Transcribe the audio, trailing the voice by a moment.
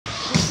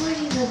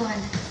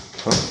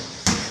Huh?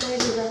 Should I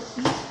do that?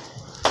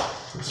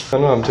 I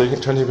don't know, I'm trying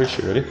to take a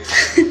picture. Ready?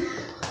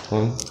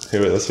 Hey,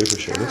 wait, let's take a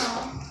picture. Ready?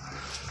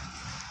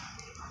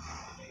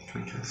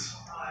 Trinkets.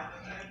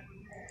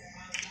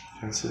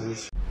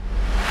 Pencils.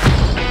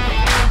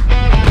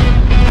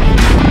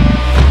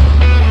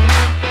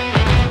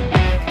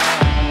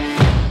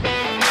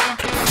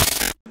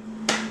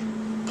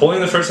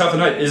 Pulling the first half of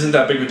the night isn't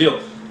that big of a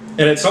deal.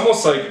 And it's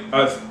almost like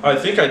I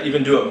think I'd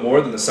even do it more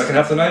than the second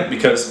half of the night,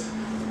 because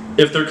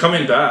if they're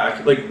coming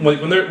back, like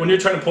when you're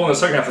trying to pull in the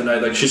second half of the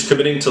night, like she's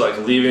committing to like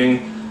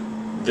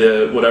leaving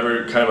the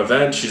whatever kind of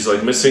event, she's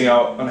like missing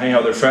out on hanging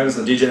out with her friends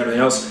and the DJ and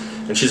everything else,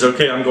 and she's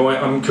okay,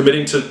 I'm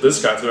committing to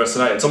this guy for the rest of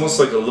the night. It's almost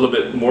like a little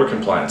bit more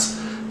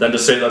compliance than to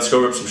say let's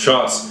go rip some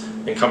shots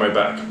and come right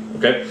back,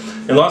 okay?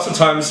 And lots of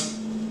times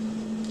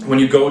when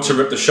you go to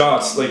rip the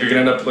shots, like you're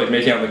gonna end up like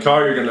making out in the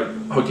car, you're gonna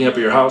end up hooking up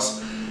at your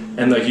house,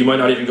 and like you might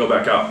not even go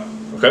back out,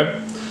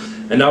 okay?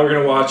 And now we're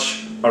gonna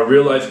watch a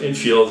real life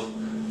infield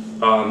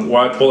where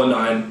I pull a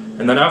 9,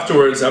 and then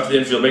afterwards, after the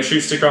infield, make sure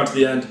you stick around to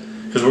the end,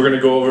 because we're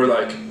gonna go over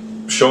like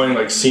showing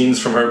like scenes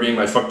from her being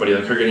my fuck buddy,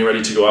 like her getting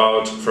ready to go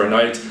out for a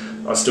night,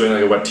 us doing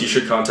like a wet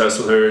t-shirt contest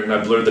with her, and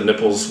I blurred the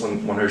nipples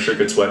when her shirt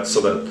gets wet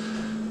so that,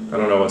 I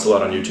don't know, it's a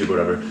lot on YouTube or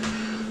whatever.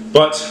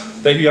 But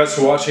thank you guys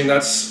for watching.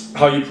 That's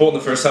how you pull in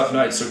the first half of the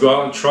night. So go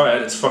out and try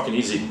it. It's fucking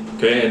easy,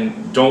 okay?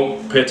 And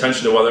don't pay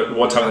attention to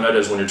what time of the night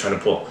is when you're trying to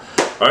pull.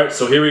 All right,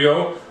 so here we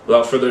go.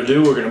 Without further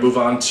ado, we're gonna move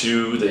on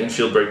to the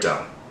infield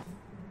breakdown.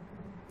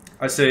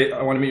 I say,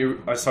 I want to meet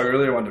you. I saw you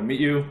earlier, I wanted to meet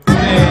you.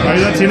 Are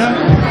you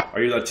Latina?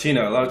 Are you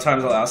Latina? A lot of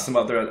times I'll ask them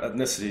about their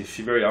ethnicity.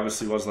 She very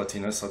obviously was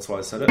Latina, so that's why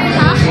I said it.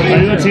 Are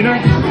you Latina?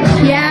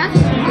 Yeah.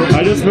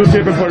 I just moved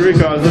here from Puerto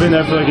Rico. I was living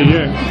there for like a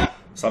year.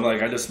 So I'm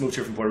like, I just moved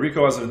here from Puerto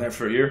Rico. I was living there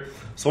for a year.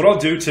 So what I'll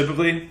do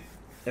typically,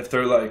 if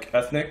they're like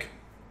ethnic,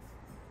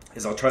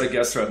 is I'll try to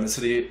guess their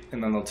ethnicity,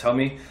 and then they'll tell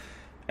me.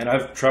 And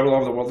I've traveled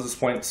all over the world at this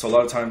point, so a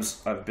lot of times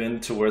I've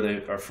been to where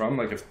they are from.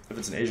 Like if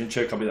it's an Asian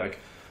chick, I'll be like,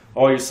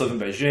 oh, I used to live in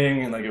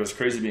Beijing, and like it was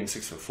crazy being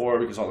 6'4"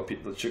 because all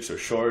the chicks are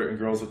short, and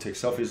girls would take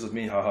selfies with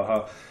me, ha ha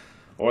ha.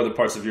 Or other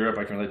parts of Europe,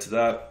 I can relate to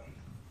that.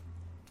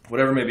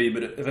 Whatever it may be,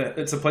 but if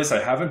it's a place I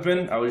haven't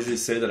been, I would usually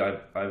say that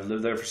I've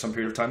lived there for some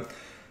period of time.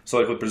 So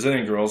like with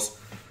Brazilian girls,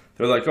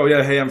 they're like, oh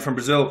yeah, hey, I'm from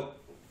Brazil.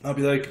 I'll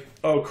be like,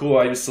 oh cool,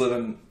 I used to live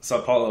in Sao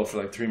Paulo for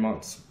like 3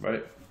 months,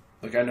 right?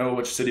 Like I know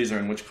which cities are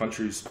in which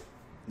countries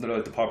that are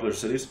like the popular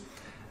cities,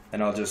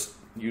 and I'll just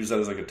use that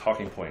as like a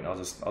talking point.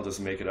 I'll just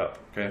make it up,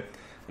 okay?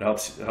 It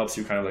helps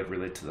you kind of like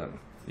relate to them.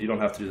 You don't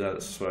have to do that.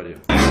 That's just what I do.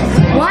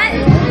 What?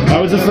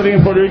 I was just living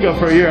in Puerto Rico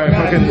for a year.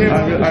 I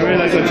really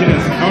like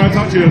Latinas. I want to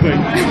talk to you real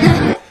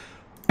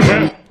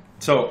quick.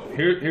 So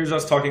here's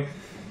us talking.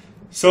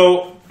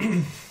 So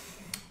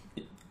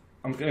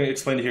I'm gonna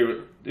explain to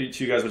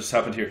you guys what just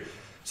happened here.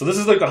 So this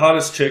is like the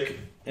hottest chick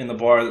in the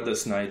bar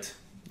this night.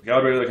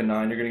 Got rated like a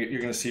 9.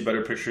 You're gonna see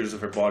better pictures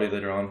of her body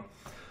later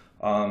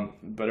on,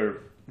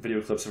 better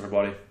video clips of her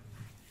body,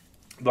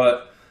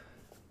 but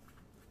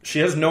she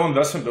has no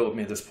investment built with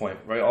me at this point,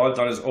 right? All I've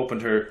done is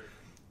opened her.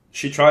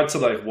 She tried to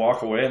like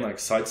walk away and like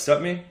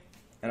sidestep me,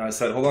 and I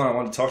said, hold on, I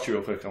want to talk to you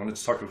real quick. I want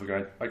to talk to you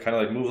real quick. I kind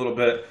of like move a little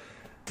bit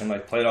and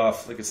like play it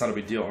off like it's not a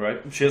big deal, right?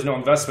 She has no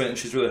investment, and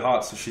she's really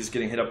hot, so she's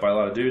getting hit up by a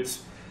lot of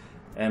dudes,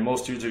 and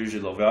most dudes are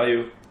usually low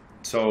value.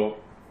 So,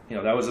 you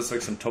know, that was just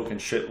like some token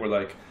shit where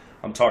like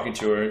I'm talking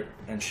to her,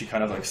 and she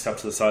kind of like stepped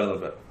to the side a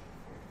little bit.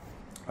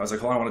 I was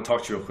like, hold on, I want to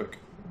talk to you real quick.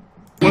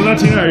 What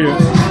Latina are you?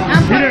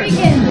 I'm Puerto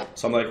Rican.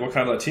 So I'm like, what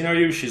kind of Latina are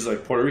you? She's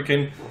like, Puerto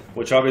Rican,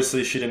 which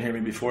obviously she didn't hear me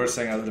before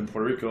saying I lived in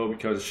Puerto Rico,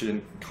 because she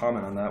didn't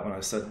comment on that when I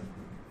said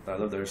that I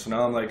lived there. So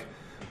now I'm like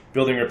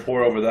building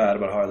rapport over that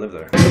about how I live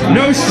there.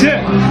 No shit!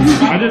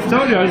 I just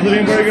told you I was living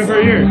in Puerto Rico for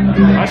a year.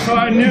 That's all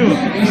I knew.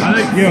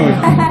 I like you.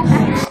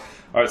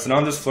 All right, so now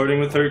I'm just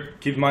flirting with her.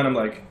 Keep in mind, I'm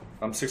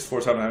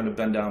 6'4", so I'm having to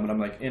bend down, but I'm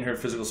like in her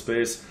physical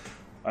space.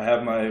 I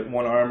have my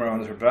one arm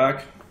around her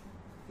back,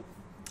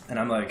 and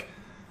I'm like,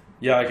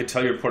 yeah, I could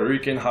tell you're Puerto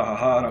Rican, ha ha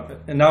ha.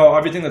 And now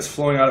everything that's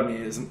flowing out of me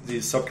is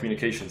these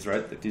sub-communications,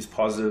 right? Like these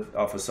positive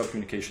alpha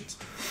sub-communications.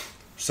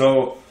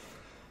 So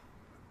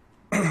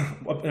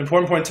an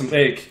important point to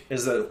make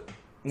is that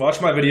watch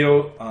my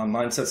video,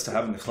 Mindsets to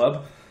Have in the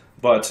Club,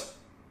 but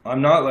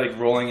I'm not like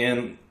rolling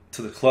in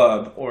to the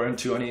club or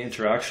into any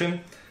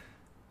interaction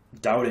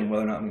doubting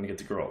whether or not I'm going to get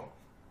the girl.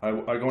 I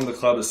go into the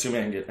club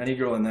assuming I can get any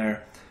girl in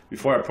there.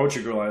 Before I approach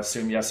a girl, I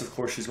assume, yes, of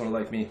course she's going to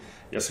like me.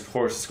 Yes, of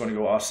course it's going to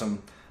go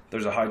awesome.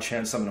 There's a high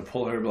chance I'm going to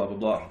pull her, blah, blah,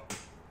 blah.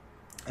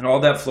 And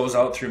all that flows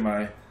out through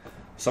my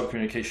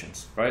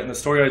sub-communications, right? And the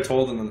story I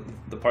told, and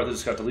the part that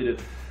just got deleted,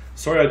 the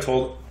story I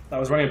told, I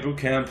was running a boot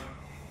camp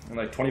in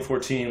like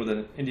 2014 with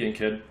an Indian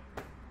kid,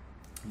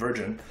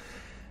 virgin,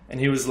 and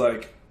he was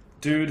like,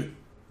 dude,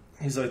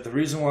 he's like, the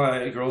reason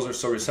why girls are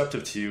so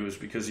receptive to you is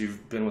because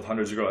you've been with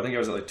hundreds of girls. I think I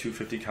was at like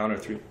 250 count or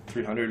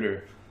 300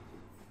 or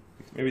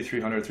maybe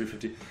 300,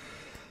 350.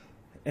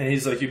 And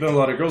he's like, you've been with a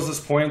lot of girls at this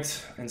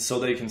point, and so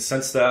they can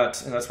sense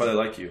that, and that's why they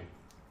like you.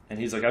 And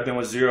he's like, I've been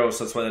with 0,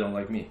 so that's why they don't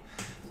like me.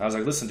 And I was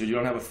like, listen, dude, you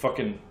don't have a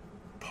fucking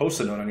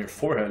Post-it note on your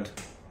forehead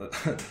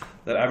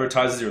that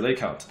advertises your leg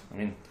count. I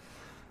mean,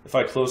 if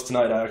I close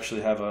tonight, I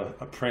actually have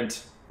a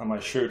print on my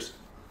shirt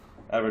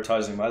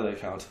advertising my leg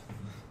count.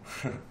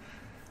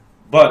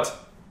 But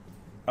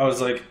I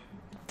was like,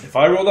 if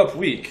I rolled up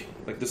weak,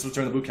 like this was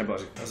during the boot camp, I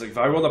was like, if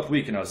I rolled up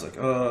weak and I was like,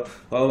 blah,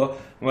 blah, blah.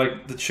 I'm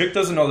like, the chick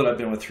doesn't know that I've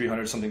been with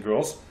 300 something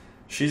girls.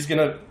 She's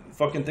gonna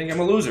fucking think I'm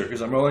a loser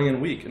because I'm rolling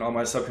in weak, and all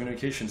my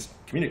sub-communications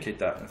communicate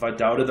that. If I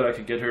doubted that I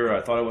could get her, or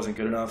I thought I wasn't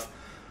good enough,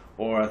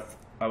 or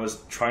I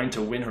was trying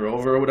to win her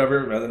over or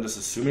whatever, rather than just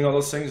assuming all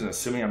those things and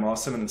assuming I'm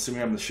awesome and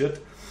assuming I'm the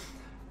shit,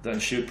 then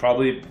she would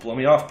probably blow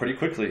me off pretty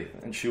quickly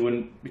and she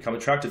wouldn't become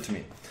attracted to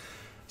me.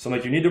 So I'm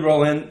like, you need to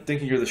roll in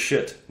thinking you're the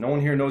shit. No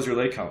one here knows your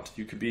leg count.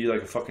 You could be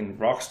like a fucking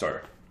rock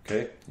star,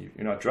 okay?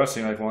 You're not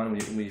dressing like one,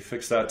 we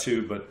fix that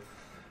too, but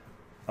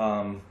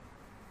or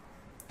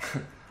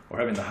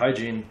having the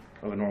hygiene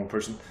of a normal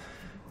person.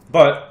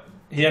 But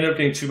he ended up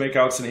getting 2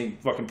 makeouts and he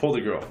fucking pulled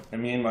the girl.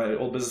 And me and my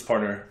old business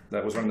partner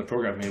that was running the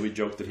program with me, we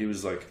joked that he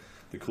was like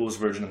the coolest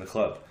virgin in the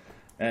club.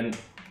 And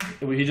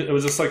it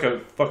was just like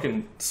a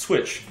fucking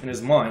switch in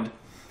his mind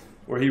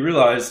where he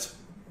realized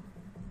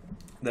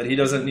that he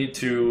doesn't need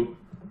to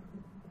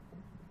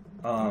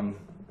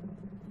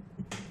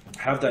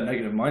have that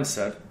negative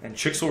mindset, and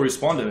chicks will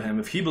respond to him.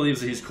 If he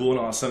believes that he's cool and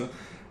awesome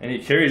and he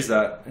carries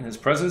that in his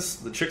presence,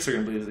 the chicks are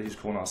going to believe that he's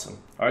cool and awesome.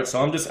 Alright,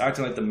 so I'm just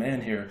acting like the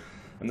man here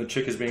and the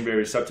chick is being very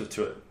receptive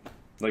to it.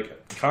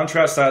 Like,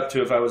 contrast that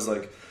to if I was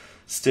like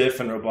stiff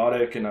and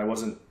robotic and I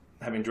wasn't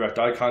having direct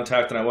eye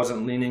contact and I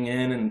wasn't leaning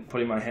in and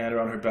putting my hand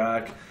around her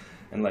back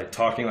and like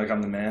talking like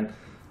I'm the man.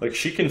 Like,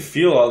 she can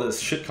feel all this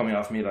shit coming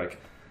off me,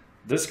 like,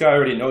 this guy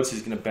already knows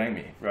he's gonna bang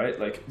me, right?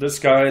 Like, this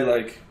guy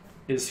like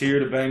is here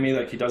to bang me,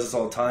 like he does this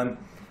all the time.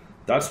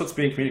 That's what's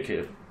being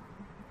communicated,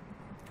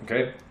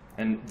 okay?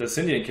 And this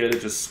Indian kid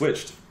has just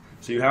switched.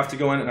 So you have to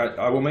go in, and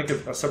I will make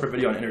a separate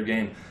video on inner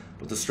game,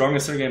 but the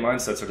strongest inner game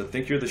mindsets are to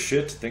think you're the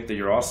shit, think that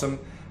you're awesome,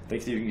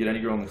 think that you can get any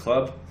girl in the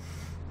club,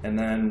 and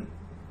then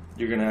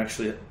you're gonna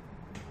actually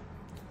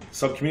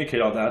sub-communicate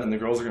all that, and the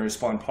girls are gonna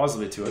respond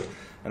positively to it,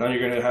 and then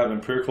you're gonna have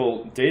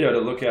empirical data to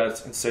look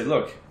at and say,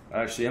 look,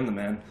 I actually am the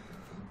man.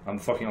 I'm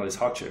fucking all these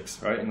hot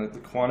chicks, right? And the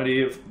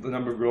quantity of the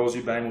number of girls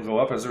you bang will go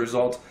up as a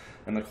result,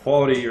 and the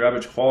quality, your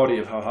average quality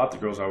of how hot the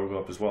girls are will go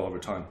up as well over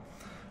time.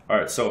 All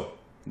right, so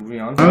moving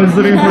on. I was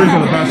living in Puerto Rico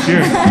the past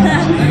year.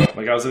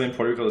 Like, I was living in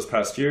Puerto Rico this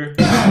past year.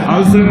 I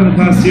was living in the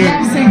past year.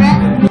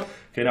 Cigarette?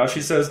 Okay, now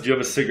she says, do you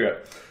have a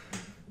cigarette?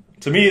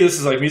 To me, this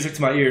is like music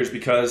to my ears,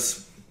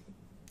 because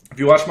if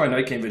you watch my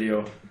night game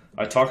video,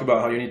 I talk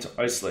about how you need to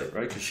isolate,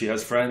 right? Because she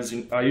has friends.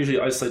 I usually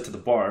isolate to the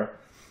bar,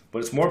 but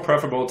it's more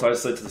preferable to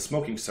isolate to the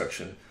smoking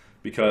section.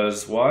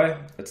 Because why?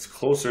 It's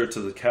closer to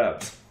the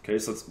cabs. Okay,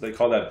 so they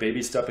call that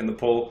baby stepping the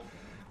pull.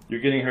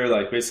 You're getting her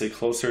like basically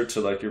closer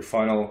to like your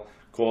final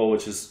goal,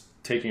 which is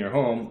taking her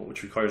home,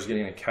 which requires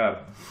getting in a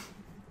cab.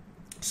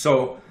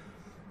 So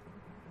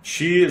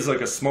she is like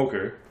a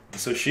smoker,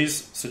 so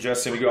she's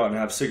suggesting we go out and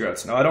have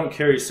cigarettes. Now, I don't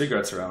carry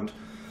cigarettes around,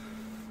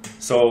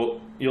 so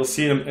you'll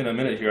see in a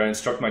minute here, I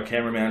instruct my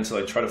cameraman to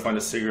like try to find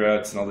a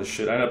cigarette and all this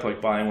shit. I end up like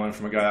buying one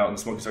from a guy out in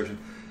the smoking section.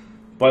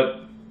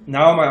 But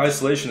now my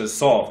isolation is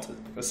solved,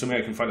 assuming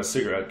I can find a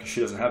cigarette, because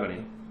she doesn't have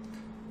any.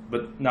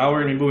 But now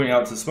we're going to be moving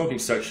out to the smoking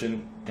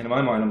section, and in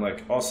my mind I'm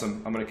like,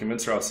 awesome, I'm going to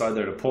convince her outside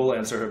there to pull,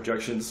 answer her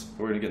objections,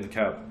 we're going to get in the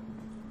cab.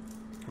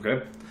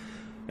 Okay?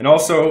 And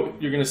also,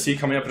 you're going to see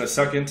coming up in a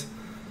second,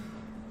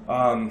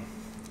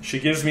 she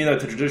gives me that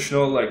the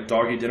traditional like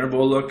doggy dinner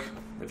bowl look.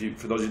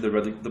 For those of you that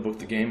read the book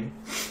The Game,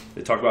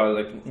 they talk about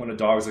it like when a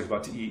dog's like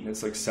about to eat and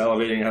it's like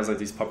salivating, it has like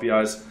these puppy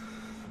eyes.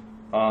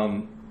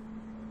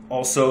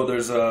 Also,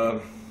 there's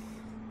a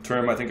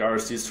term, I think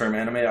RSD's term,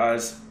 anime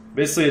eyes.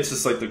 Basically, it's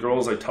just like the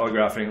girl's like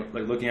telegraphing,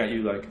 like looking at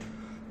you like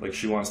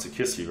she wants to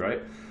kiss you,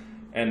 right?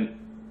 And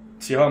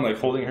see how I'm like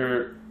holding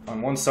her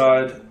on one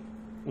side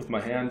with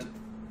my hand.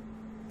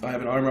 I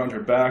have an arm around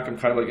her back. I'm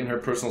kind of like in her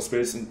personal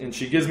space, and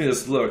she gives me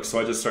this look, so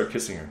I just start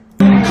kissing her.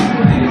 You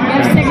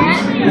have a cigarette?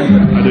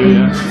 I do,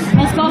 yeah.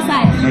 Let's go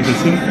outside. Can I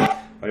kiss you?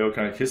 Oh,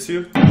 can I kiss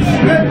you?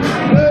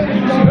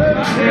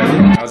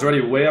 I was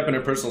already way up in her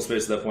personal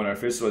space at that point. Our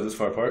faces were like this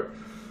far apart.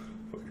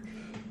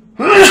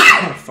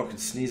 Fucking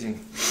sneezing.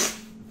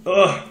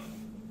 Ugh.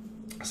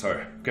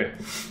 Sorry. Okay.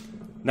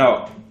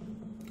 Now,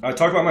 I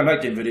talk about my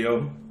night game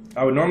video.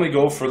 I would normally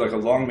go for like a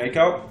long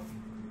makeout.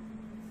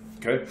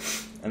 Okay?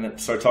 And then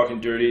start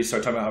talking dirty,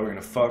 start talking about how we're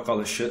gonna fuck, all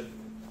this shit.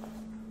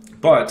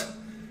 But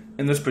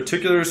in this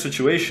particular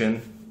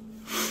situation,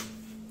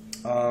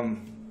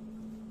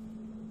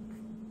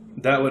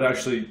 that would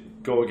actually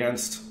go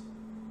against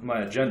my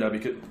agenda,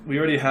 because we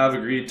already have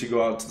agreed to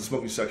go out to the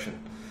smoking section,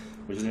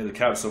 which is near the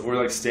cab. So if we're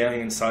like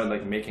standing inside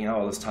like making out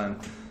all this time,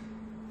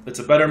 it's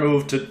a better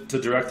move to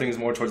direct things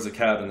more towards the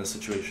cab in this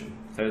situation.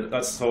 Okay?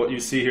 That's so what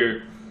you see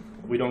here.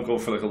 We don't go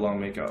for like a long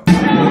makeout.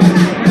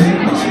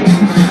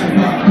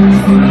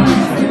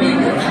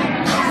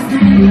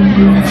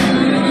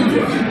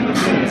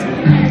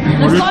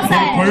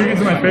 Puerto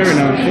Ricans are my favorite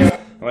now.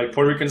 Like,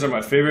 Puerto Ricans are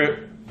my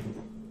favorite.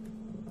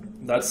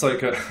 That's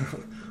like a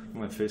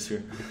my face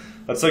here.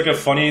 That's like a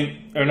funny,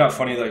 or not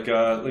funny, like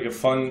a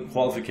fun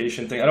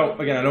qualification thing. I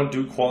don't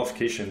do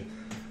qualification,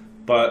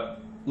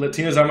 but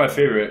Latinas are my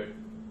favorite.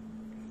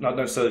 Not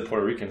necessarily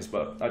Puerto Ricans,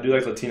 but I do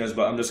like Latinas.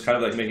 But I'm just kind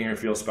of like making her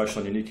feel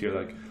special and unique here.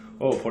 Like,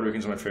 oh, Puerto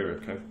Ricans are my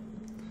favorite. Okay.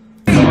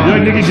 You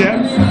like Nicky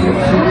Jam?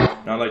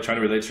 Now I'm like trying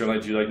to relate to her.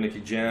 Like, do you like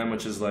Nicky Jam,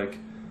 which is like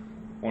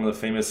one of the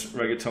famous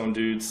reggaeton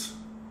dudes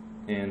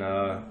in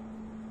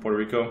Puerto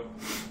Rico?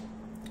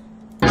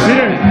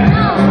 Peter.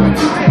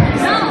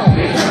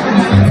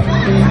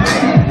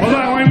 Hold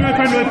on, why am I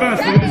trying really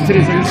fast? Look at these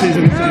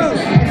titties,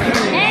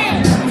 Hey,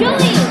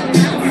 Julie!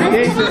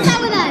 Come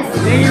outside with us!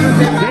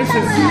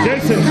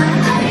 Jason.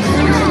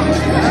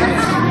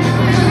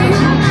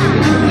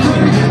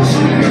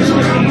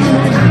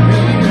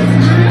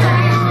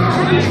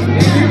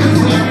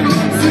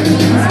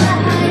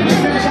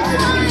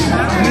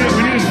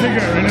 We need a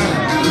cigarette right now.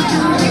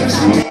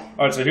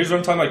 Alright, so here's what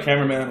I'm telling my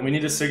cameraman. We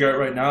need a cigarette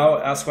right now.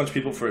 Ask a bunch of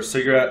people for a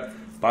cigarette.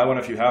 Buy one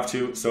if you have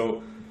to.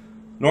 So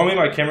normally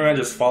my cameraman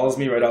just follows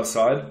me right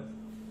outside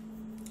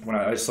when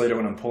I isolate or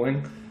when I'm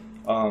pulling.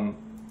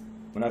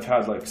 And I've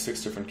had like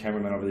 6 different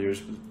cameramen over the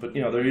years, but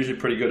you know, they're usually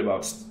pretty good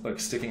about like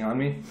sticking on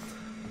me.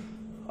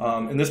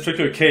 In this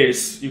particular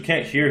case, you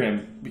can't hear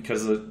him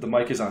because the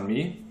mic is on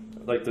me.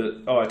 Like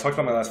I talked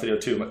about my last video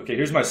too. Okay,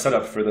 here's my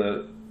setup for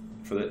the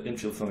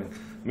infield filming.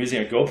 I'm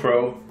using a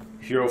GoPro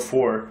Hero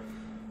 4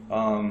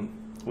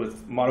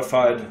 with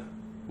modified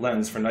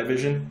lens for night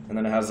vision, and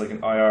then it has like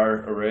an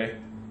IR array,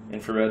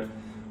 infrared,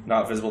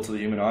 not visible to the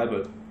human eye,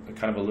 but it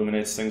kind of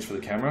illuminates things for the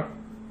camera.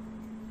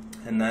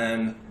 And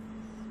then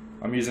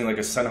I'm using like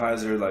a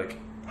Sennheiser like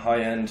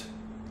high-end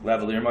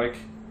lavalier mic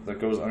that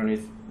goes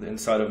underneath the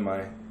inside of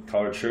my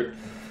collared shirt.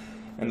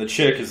 And the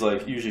chick is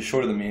like usually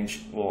shorter than me, and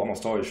well,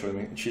 almost always shorter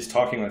than me. And she's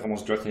talking like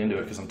almost directly into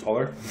it because I'm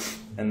taller.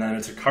 And then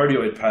it's a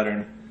cardioid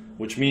pattern,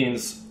 which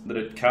means that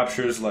it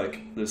captures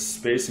like this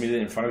space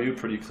immediately in front of you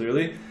pretty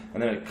clearly,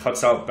 and then it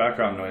cuts out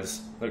background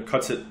noise. It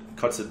cuts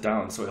it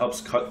down, so it helps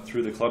cut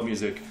through the club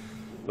music.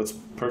 That's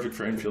perfect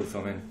for infield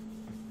filming.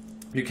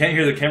 You can't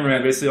hear the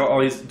cameraman. Basically,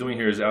 all he's doing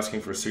here is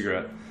asking for a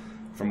cigarette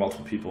from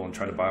multiple people and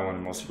trying to buy one,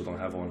 and most people don't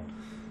have one.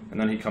 And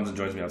then he comes and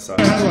joins me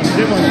outside. Ask like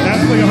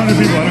 100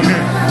 people, I don't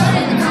care.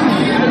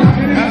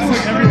 Ask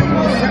like everyone.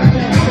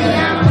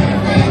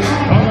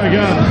 Oh my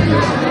god.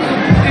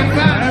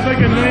 I have like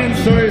a million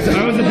stories. I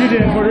was a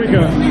DJ in Puerto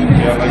Rico.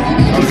 Yeah, like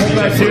Hold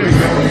that too.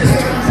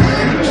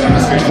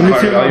 Let me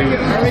see. Are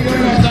we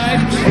going outside?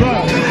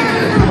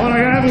 Hold on, I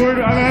gotta have a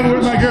word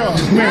with my girl.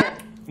 Come here.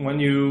 when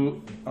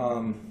you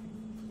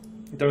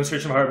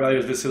demonstration of higher value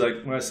is basically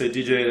like when I say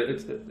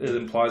DJ, it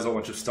implies a whole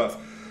bunch of stuff.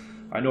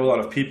 I know a lot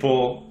of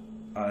people.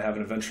 I have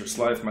an adventurous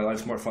life. My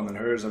life's more fun than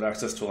hers. I have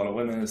access to a lot of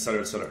women,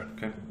 etc., etc.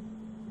 Okay.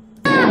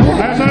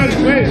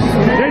 Wait,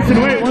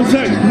 Jason, wait 1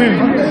 sec. Come here.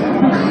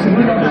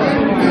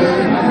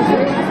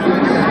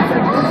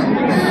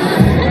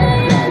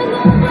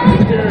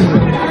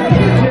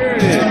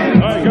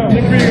 All right, go.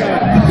 Look for you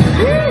guys.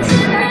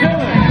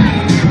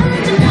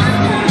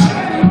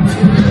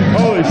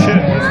 Holy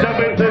shit!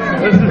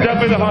 This is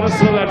definitely the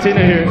hottest little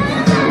Latina here.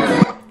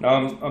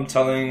 Now I'm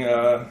telling.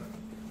 I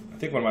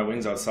think one of my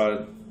wings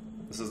outside.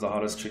 This is the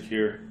hottest chick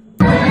here.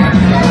 I'm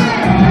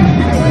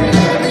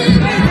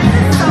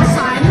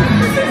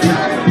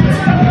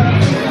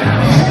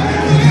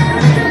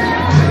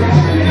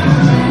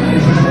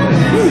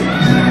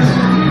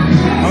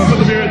gonna put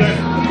the beer right there.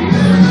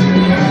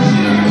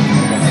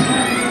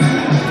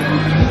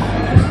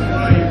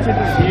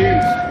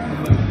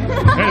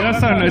 Hey,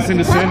 that's not a nice thing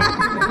to say.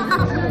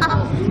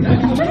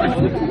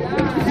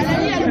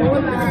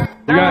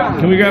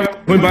 Can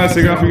we buy a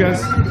cigarette for you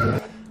guys?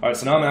 All right,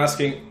 so now I'm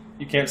asking.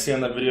 You can't see on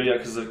that video yet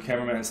because the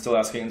cameraman's still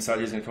asking inside.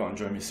 He's gonna come out and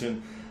join me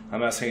soon.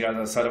 I'm asking guys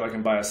outside if I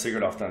can buy a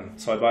cigarette off them.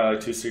 So I buy like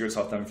 2 cigarettes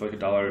off them for like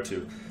 $1 or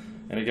 $2.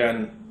 And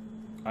again,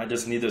 I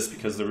just need this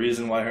because the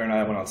reason why her and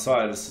I went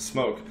outside is to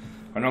smoke.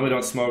 I normally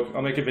don't smoke.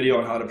 I'll make a video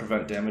on how to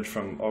prevent damage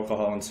from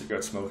alcohol and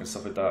cigarette smoke and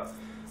stuff like that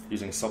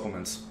using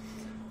supplements.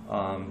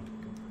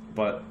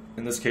 But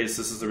in this case,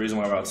 this is the reason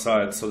why we're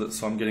outside. So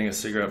I'm getting a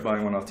cigarette,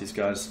 buying one off these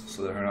guys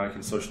so that her and I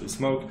can socially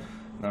smoke.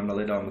 And I'm gonna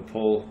lay down the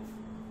pull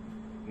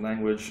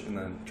language and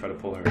then try to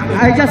pull her.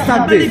 I just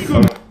thought this.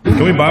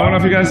 Can we buy one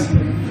off you guys?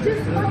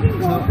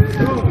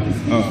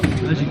 Oh.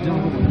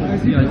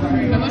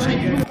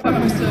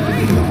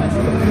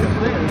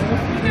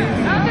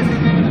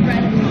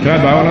 Can I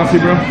buy one off you,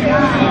 bro?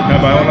 Can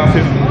I buy one off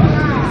you?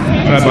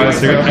 Can I buy a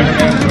cigarette?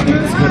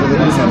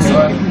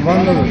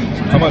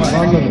 How much?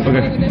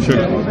 Okay,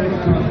 sure.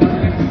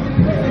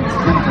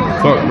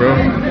 Fuck, bro.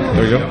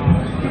 There you go.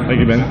 Thank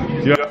you, Ben.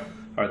 You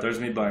Alright, there's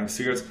me buying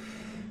cigarettes.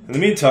 In the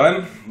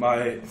meantime,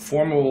 my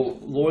former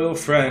loyal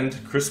friend,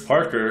 Chris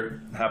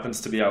Parker,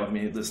 happens to be out with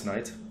me this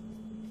night.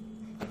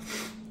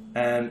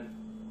 And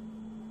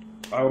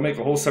I will make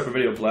a whole separate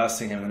video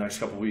blasting him in the next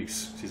couple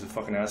weeks. He's a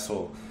fucking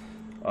asshole.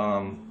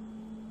 And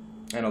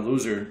a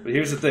loser. But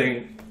here's the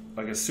thing,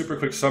 like a super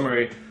quick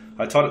summary.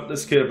 I taught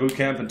this kid at boot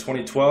camp in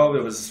 2012.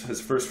 It was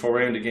his first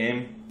foray into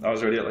game. I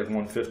was already at like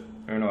 150,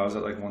 or no, I was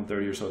at like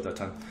 130 or so at that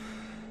time.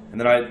 And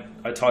then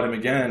I taught him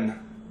again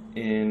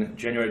in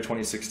January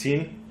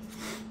 2016.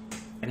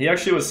 And he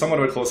actually was somewhat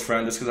of a close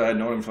friend just because I had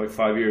known him for like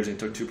 5 years. And he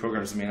took 2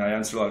 programs with me and I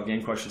answered a lot of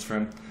game questions for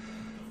him.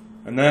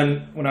 And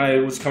then when I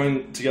was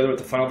coming together with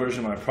the final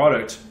version of my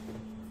product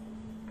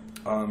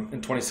in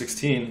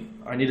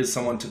 2016, I needed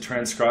someone to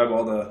transcribe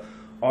all the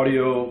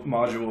audio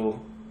module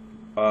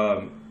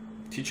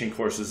teaching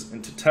courses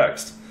into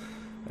text,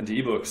 into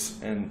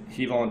ebooks, and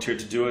he volunteered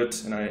to do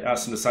it, and I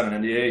asked him to sign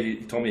an NDA.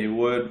 He told me he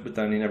would, but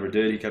then he never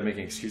did. He kept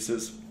making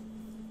excuses.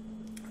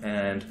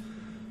 And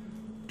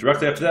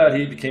directly after that,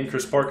 he became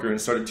Chris Parker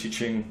and started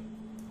teaching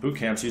boot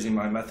camps using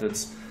my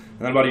methods.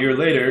 And then about a year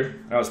later,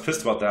 I was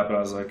pissed about that, but I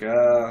was like,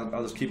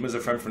 I'll just keep him as a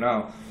friend for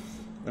now.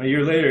 And a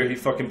year later, he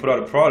fucking put out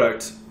a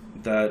product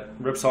that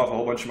rips off a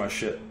whole bunch of my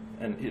shit.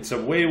 And it's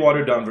a way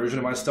watered down version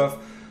of my stuff,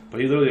 but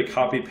he literally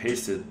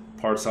copy-pasted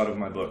parts out of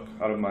my book,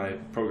 out of my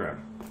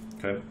program,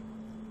 okay?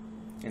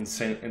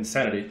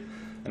 Insanity.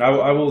 And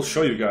I will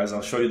show you guys,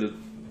 I'll show you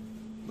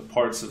the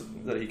parts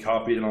that he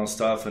copied and all this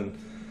stuff, and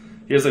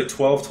he has like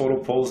 12 total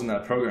polls in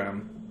that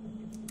program.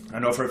 I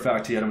know for a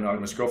fact he had a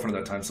monogamous girlfriend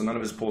at that time, so none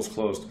of his polls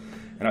closed.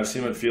 And I've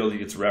seen him in field, he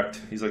gets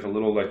wrecked. He's like a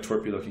little like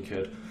twerpy looking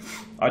kid.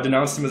 I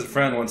denounced him as a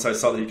friend once I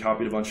saw that he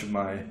copied a bunch of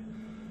my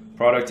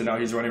product, and now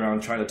he's running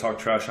around trying to talk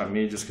trash on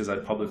me just because I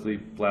publicly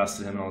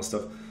blasted him and all this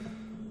stuff.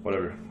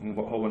 Whatever, a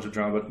whole bunch of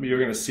drama. But you're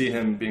going to see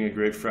him being a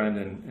great friend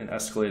and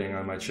escalating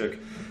on my chick.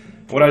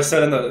 What I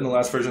said in the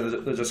last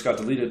version that just got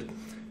deleted,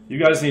 you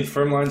guys need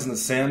firm lines in the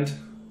sand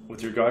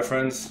with your guy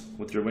friends,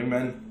 with your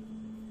wingmen.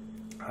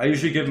 I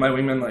usually give my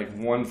wingmen like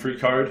 1 free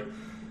card,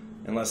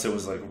 unless it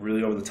was like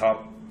really over the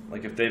top.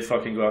 Like if they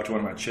fucking go after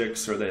one of my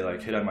chicks, or they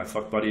like hit on my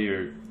fuck buddy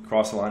or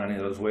cross the line any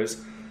of those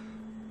ways,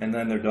 and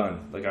then they're done.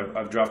 Like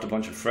I've dropped a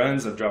bunch of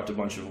friends, I've dropped a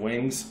bunch of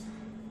wings,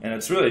 and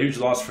it's really a huge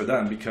loss for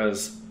them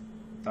because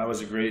I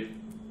was a great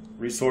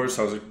resource.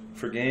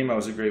 For game, I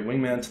was a great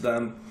wingman to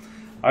them.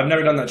 I've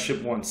never done that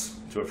shit once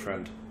to a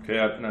friend. Okay,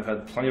 and I've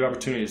had plenty of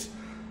opportunities.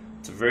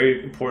 It's a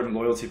very important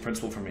loyalty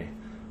principle for me.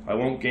 I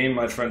won't game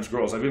my friends'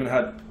 girls. I've even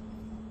had,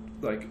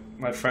 like,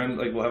 my friend,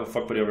 like, will have a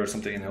fuck buddy over or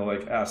something, and he'll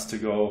like ask to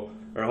go,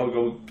 or he'll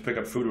go pick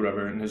up food or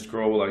whatever, and his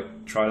girl will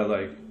like try to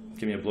like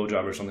give me a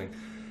blowjob or something.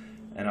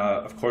 And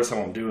of course I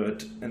won't do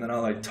it. And then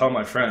I'll like tell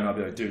my friend, I'll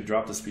be like, dude,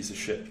 drop this piece of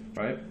shit,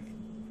 right?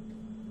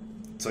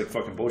 It's like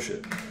fucking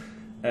bullshit.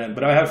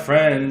 But I have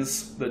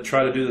friends that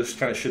try to do this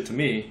kind of shit to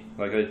me.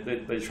 Like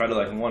they try to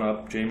like one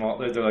up Jamal.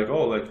 They're like,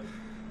 oh, like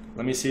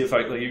let me see if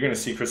like you're gonna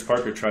see Chris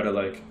Parker try to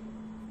like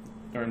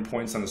earn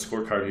points on the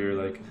scorecard here,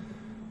 like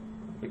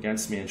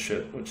against me and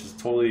shit, which is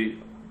totally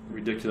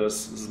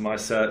ridiculous. This is my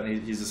set,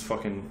 and he's just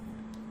fucking,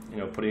 you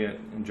know, putting it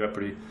in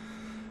jeopardy.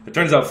 It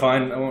turns out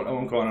fine. I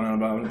won't go on and on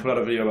about it. I'm gonna put out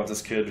a video about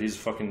this kid. He's a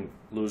fucking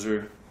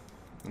loser,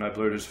 and I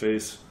blurred his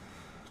face.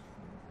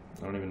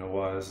 I don't even know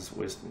why. This is a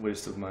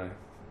waste of my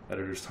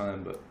editor's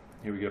time, but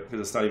here we go, because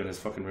it's not even his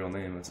fucking real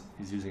name.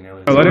 He's using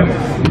aliens. Oh, let him.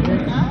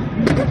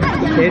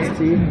 Kids,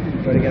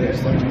 team, go together.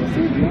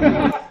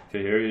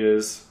 Okay, here he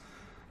is,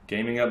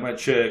 gaming up my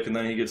chick, and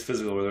then he gets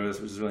physical with her, which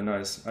is really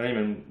nice. I didn't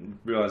even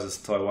realize this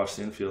until I watched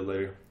the infield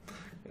later.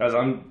 Guys,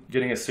 I'm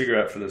getting a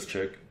cigarette for this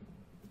chick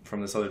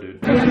from this other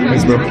dude.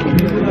 Thanks, bro.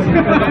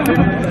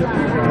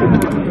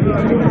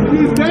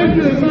 He's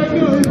dangerous, I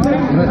know, he's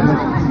dangerous.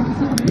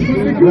 He's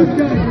a good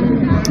guy.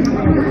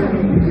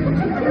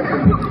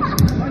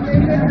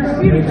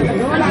 Here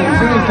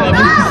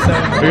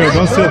you go,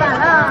 don't steal.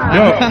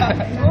 Yo,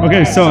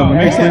 okay, so let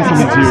me explain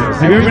something to you.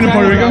 Have you ever been to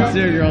Puerto Rico?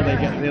 Their girl,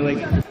 they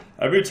like.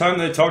 Every time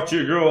they talk to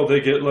your girl, they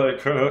get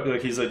like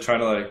he's like trying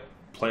to like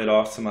play it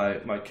off to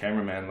my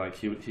cameraman, like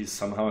he's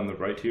somehow in the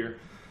right here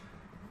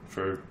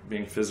for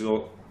being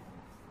physical.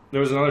 There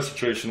was another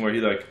situation where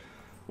he like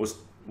was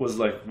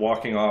like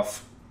walking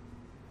off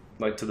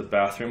like to the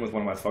bathroom with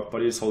one of my fuck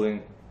buddies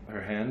holding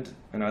her hand,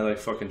 and I like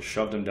fucking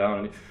shoved him down,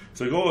 and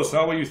he's like, oh, it's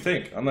not what you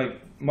think. I'm like,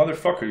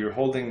 motherfucker, you're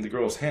holding the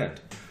girl's hand.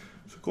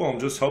 It's like, cool, I'm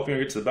just helping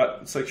her get to the bath.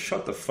 It's like,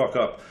 shut the fuck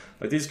up.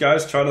 Like, these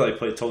guys try to like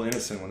play totally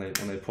innocent when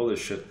they pull this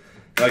shit.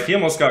 Like, he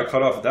almost got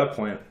cut off at that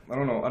point. I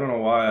don't know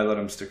why I let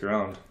him stick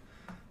around.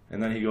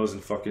 And then he goes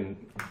and fucking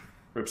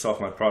rips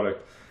off my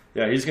product.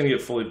 Yeah, he's gonna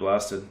get fully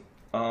blasted.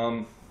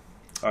 All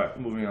right,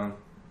 moving on.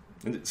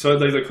 So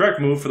like the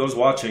correct move for those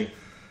watching,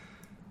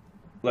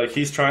 like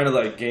he's trying to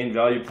like gain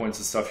value points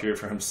and stuff here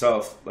for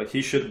himself. Like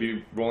he should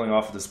be rolling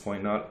off at this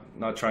point, not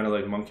trying to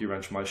like monkey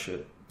wrench my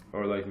shit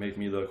or like make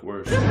me look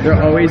worse.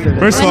 They're always.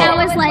 First of When all,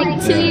 I was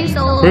like 2 years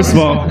old. first of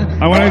all,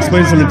 I want to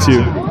explain something to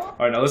you. All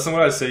right, now listen to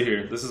what I say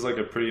here. This is like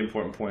a pretty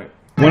important point.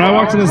 When I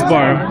walked in this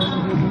bar,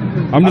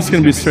 I'm just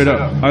gonna be straight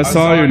up. I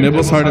saw your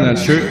nipples hard in that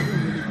shirt,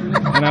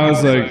 and I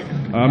was like,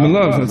 I'm in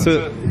love. That's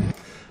it.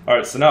 All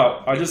right, so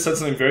now I just said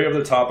something very over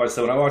the top. I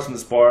said when I walked in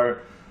this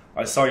bar,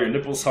 I saw your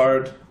nipples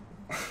hard,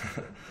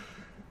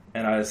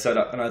 and I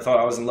thought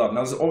I was in love. And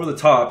that was over the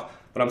top,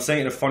 but I'm saying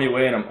it in a funny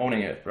way, and I'm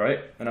owning it, right?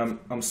 And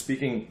I'm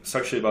speaking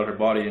sexually about her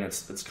body, and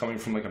it's coming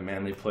from like a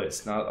manly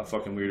place, not a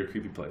fucking weird or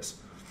creepy place.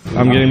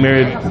 I'm getting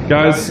married,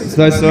 guys. It's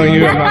nice knowing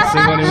you. I'm not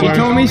single anymore. She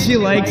told me she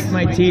likes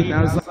my teeth.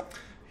 I was like,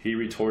 He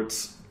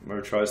retorts,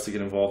 or tries to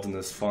get involved in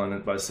this fun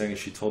by saying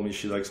she told me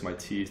she likes my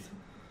teeth.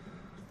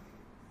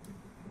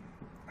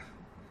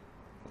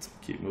 Let's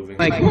keep moving.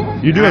 Like,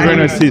 You do have very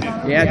nice teeth.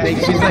 yeah, I think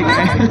she's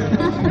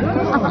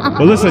like.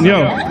 Well, listen,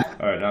 yo.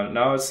 All right,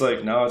 now it's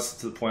like now it's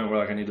to the point where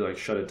like I need to like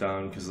shut it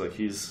down because like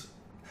he's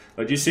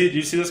like do you see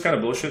this kind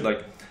of bullshit?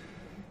 Like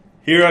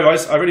here I've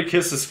already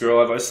kissed this girl,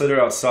 I've isolated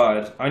her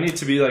outside. I need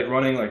to be like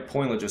running like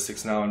point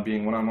logistics now and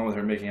being one-on-one with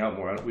her, making out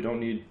more. We don't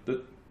need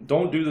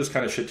don't do this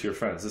kind of shit to your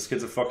friends. This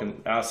kid's a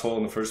fucking asshole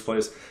in the first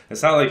place.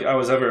 It's not like I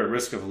was ever at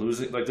risk of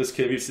losing. Like this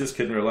kid, if you see this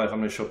kid in real life, I'm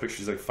gonna show pictures.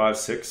 He's like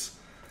 5'6".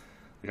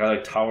 Like I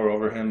like tower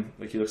over him.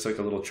 Like he looks like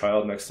a little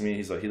child next to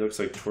me. He looks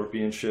like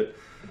twerpy and shit.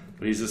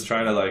 But he's just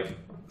trying to like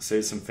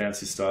say some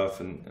fancy stuff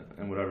and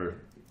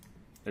whatever.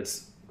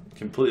 It's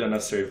completely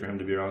unnecessary for him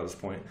to be around at this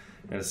point,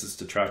 and it's just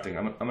detracting.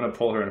 I'm gonna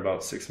pull her in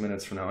about 6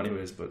 minutes from now,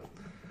 anyways. But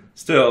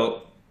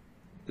still,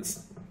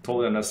 it's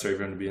totally unnecessary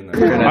for him to be in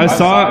there. I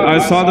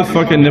saw the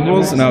fucking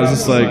nipples, and I was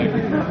just like,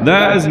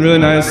 that is really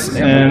nice,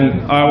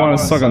 and I want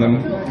to suck on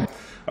them.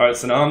 All right,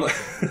 so now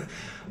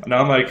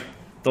I'm like,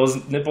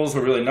 those nipples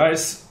were really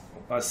nice.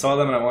 I saw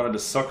them and I wanted to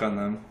suck on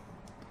them.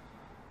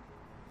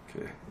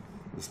 Okay,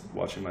 just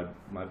watching my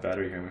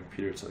battery here on my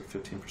computer. It's like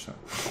 15%.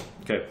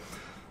 Okay,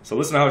 so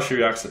listen to how she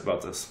reacts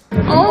about this.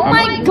 Oh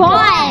my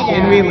god!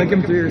 Can we lick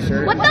him through your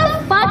shirt? What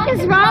the fuck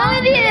is wrong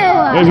with you?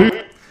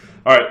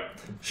 All right,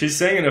 she's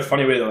saying in a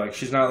funny way that like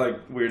she's not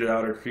like weirded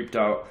out or creeped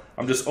out.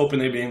 I'm just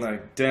openly being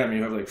like, damn,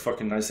 you have like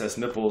fucking nice ass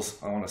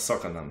nipples. I want to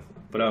suck on them.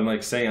 But I'm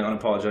like saying it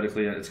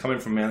unapologetically. It's coming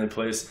from a manly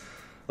place.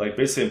 Like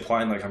basically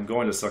implying like I'm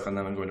going to suck on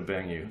them, I'm going to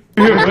bang you.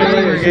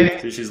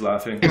 See, she's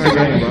laughing.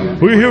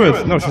 Who are you here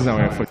with? No, she's not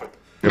wearing a fucking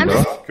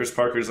bra. Chris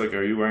Parker's like,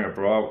 are you wearing a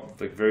bra?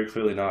 Like very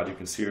clearly not. You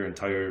can see her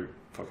entire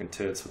fucking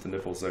tits with the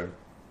nipples there.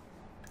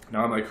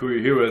 Now I'm like, who are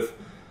you here with?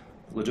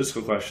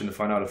 Logistical question to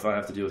find out if I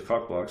have to deal with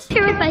cock blocks.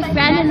 Here with my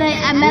friend and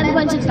I met a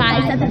bunch of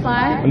guys at the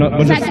bar.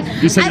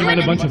 You said you met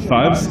a bunch of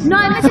fives? No,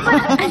 I met a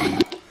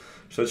bunch.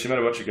 She said she met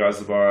a bunch of guys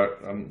at the bar.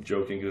 I'm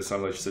joking because it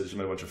sounded like she said she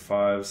met a bunch of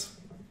fives.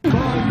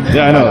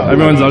 Yeah, I know.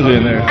 Everyone's ugly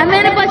in there. I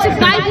met a bunch of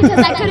guys because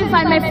I couldn't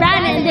find my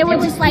friend and they were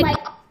just like,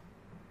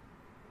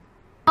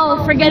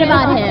 oh, forget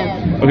about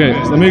him. Okay,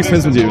 so let me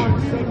explain this with you.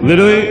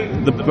 Literally,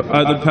 the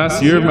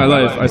past year of my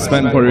life, I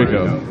spent in Puerto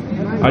Rico.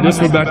 I just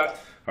moved back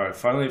Alright,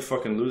 finally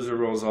fucking loser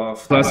rolls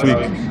off. last week.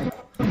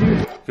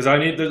 Because I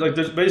need,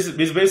 there's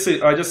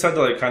basically, I just had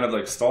to like kind of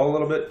like stall a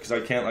little bit because I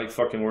can't like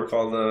fucking work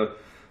all the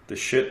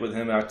shit with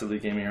him actively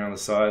gaming here on the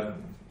side.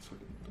 It's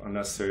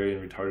unnecessary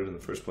and retarded in the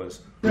first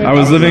place. I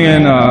was living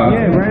in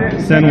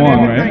San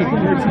Juan,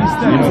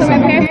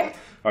 right?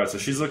 Alright, so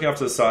she's looking off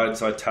to the side,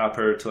 so I tap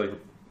her to like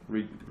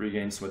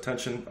regain some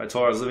attention. I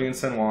told her I was living in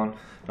San Juan.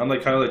 I'm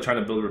like kind of like trying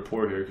to build a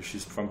rapport here because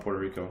she's from Puerto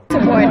Rico. No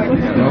way.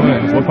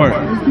 What part?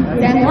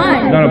 San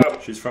Juan. No.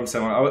 She's from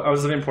San Juan. I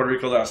was living in Puerto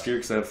Rico last year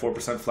because I had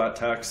 4% flat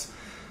tax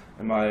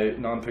in my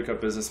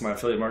non-pickup business, my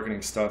affiliate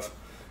marketing stuff.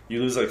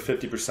 You lose like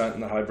 50% in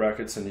the high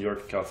brackets in New York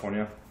and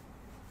California.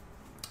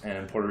 And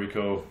in Puerto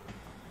Rico,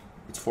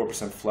 it's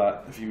 4%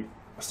 flat if you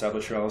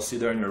establish your LLC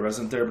there and you're a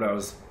resident there. But I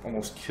was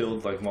almost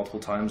killed like multiple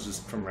times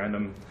just from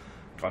random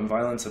gun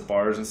violence at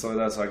bars and stuff like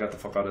that. So I got the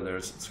fuck out of there.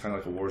 It's kind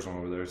of like a war zone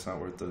over there. It's not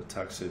worth the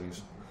tax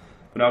savings.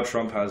 But now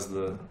Trump has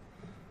the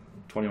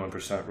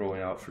 21%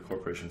 rolling out for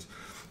corporations.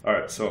 All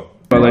right, so.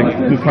 But like, I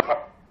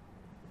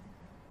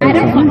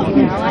don't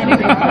fucking know. I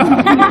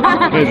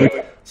don't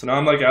know. So now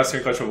I'm like asking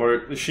her a question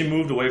about her. She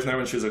moved away from there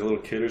when she was like a little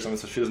kid or something,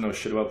 so she doesn't know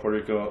shit about Puerto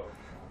Rico.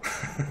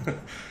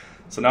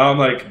 So now I'm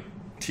like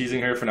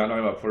teasing her for not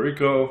knowing about Puerto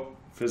Rico,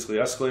 physically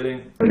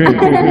escalating. Come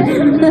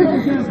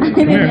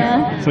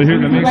here. So here,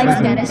 let me Like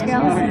explain. Spanish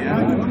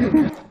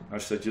girls? I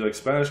said, do you like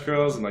Spanish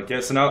girls? I'm like, yeah.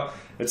 So now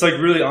it's like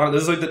really on.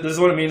 This is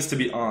what it means to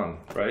be on,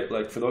 right?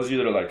 Like for those of you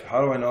that are like, how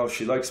do I know if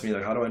she likes me?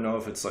 Like, how do I know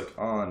if it's like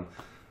on?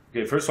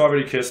 Okay, first of all, I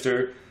already kissed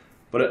her,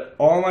 but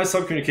all my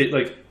subcommunicate,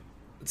 like,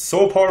 it's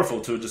so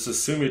powerful to just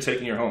assume you're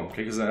taking her home,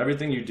 okay? Because then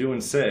everything you do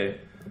and say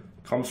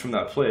comes from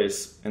that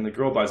place, and the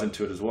girl buys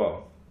into it as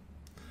well.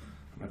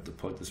 I'm gonna have to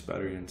plug this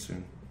battery in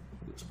soon.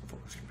 This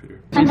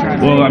computer.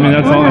 Well, I mean,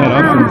 that's all I had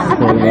up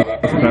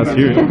for the past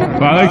year.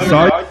 But I like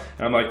saw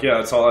And I'm like, yeah,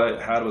 that's all I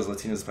had was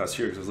Latinas the past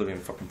year because I was living in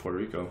fucking Puerto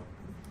Rico.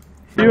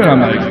 you, and I'm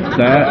like,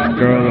 that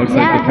girl looks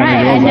like the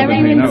kind of girl I've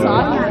been hanging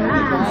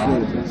out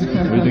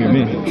with. What do you think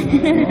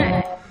of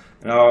me?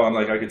 Now I'm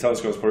like, I could tell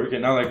this girl's Puerto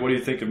Rican. Now like, what do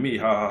you think of me?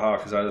 Ha ha ha!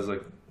 Because I was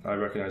like, I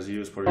recognize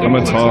you as Puerto Rican.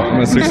 I'm a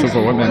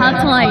 6'4" woman. How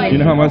tall are You you?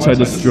 know how much I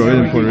destroyed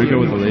in Puerto Rico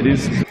with the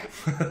ladies?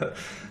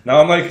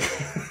 Now I'm like,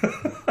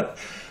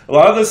 a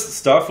lot of this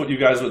stuff, what you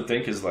guys would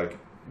think is like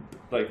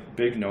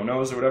big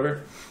no-nos or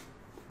whatever.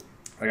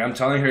 Like I'm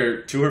telling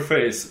her to her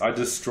face, I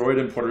destroyed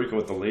in Puerto Rico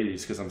with the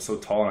ladies because I'm so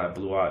tall and I have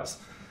blue eyes,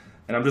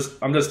 and I'm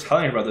just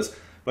telling her about this.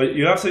 But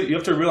you have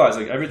to realize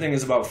like everything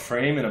is about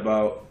frame and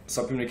about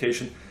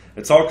subcommunication.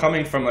 It's all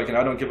coming from like an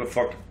I don't give a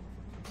fuck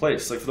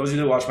place. Like for those of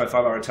you that watch my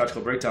 5-hour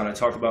tactical breakdown, I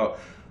talk about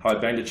how I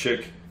banged a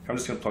chick. I'm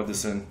just gonna plug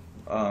this in.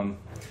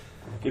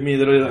 Give me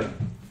literally like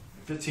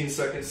 15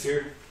 seconds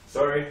here.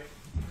 Sorry.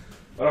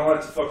 I don't want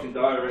it to fucking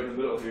die right in the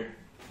middle here.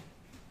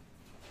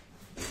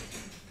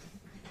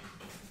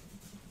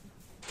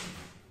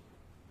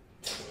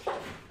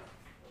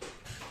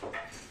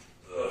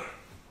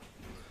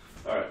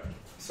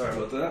 Sorry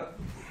about that.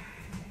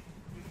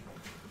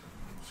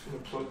 Just gonna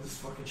plug this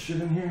fucking shit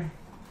in here.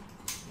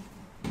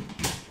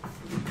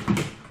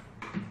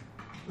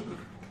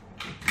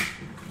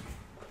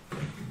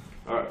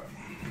 Alright.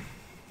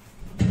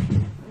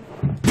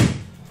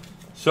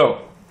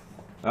 So,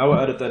 I will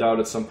edit that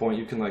out at some point.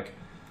 You can like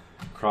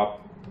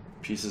crop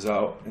pieces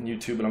out in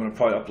YouTube, and I'm gonna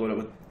probably upload it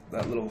with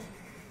that little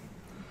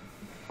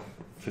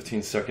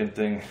 15-second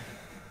thing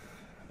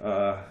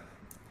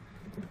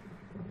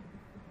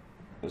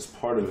as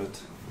part of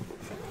it.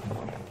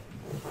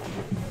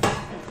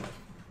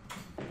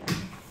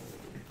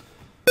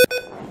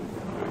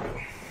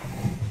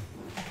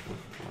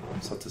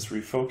 Let's let this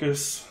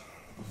refocus.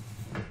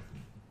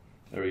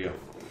 There we go.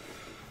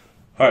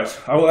 Alright,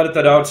 I will edit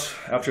that out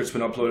after it's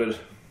been uploaded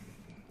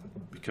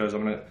because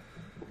I'm gonna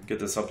get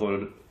this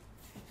uploaded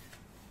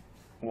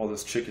while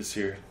this chick is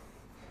here.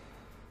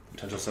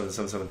 Potential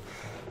 777.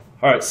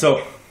 Alright,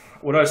 so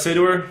what did I say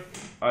to her?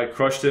 I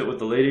crushed it with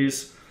the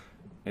ladies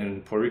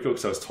in Puerto Rico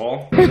because I was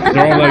tall. They're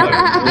all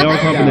like, they all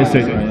come and they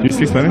say, you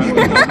speak Spanish?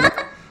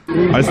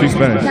 I speak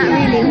Spanish. Not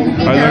really.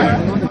 I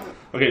learned.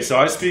 Okay, so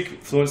I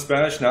speak fluent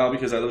Spanish now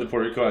because I lived in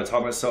Puerto Rico and I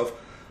taught myself.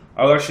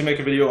 I will actually make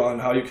a video on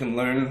how you can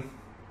learn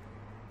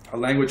a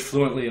language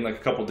fluently in like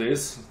a couple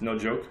days. No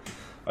joke.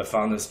 I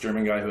found this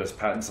German guy who has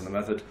patents on the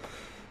method.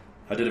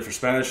 I did it for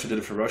Spanish, I did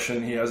it for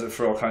Russian, he has it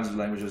for all kinds of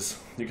languages.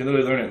 You can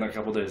literally learn it in like a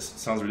couple days. It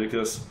sounds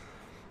ridiculous.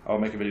 I'll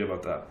make a video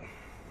about that.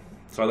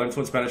 So I learned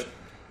fluent Spanish.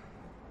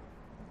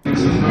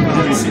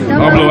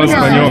 Hablo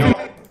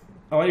español.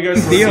 I want you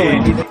guys to see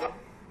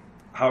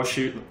how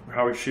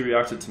she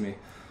reacted to me.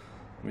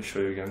 Let me show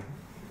you again.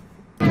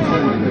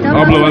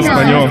 Hablo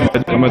español.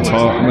 I'm a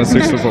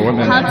 6'4"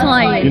 woman. How tall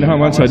are you? You know how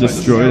much I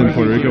destroyed in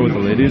Puerto Rico with the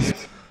ladies? Do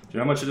you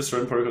know how much you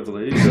destroyed in Puerto Rico with the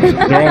ladies?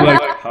 They're all like,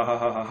 Ha ha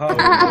ha ha ha.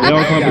 they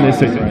all come and they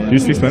say, do you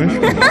speak Spanish?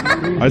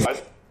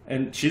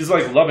 And she's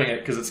like loving it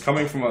because it's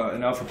coming from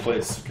an alpha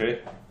place,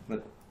 okay?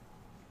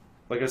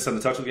 Like I said,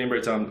 the tactical game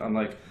breakdown, I'm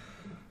like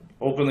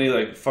openly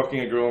like fucking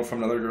a girl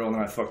from another girl, and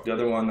then I fuck the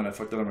other one, then I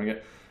fuck the other one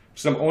again.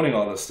 So I'm owning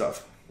all this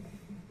stuff.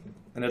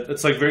 And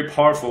it's like very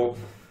powerful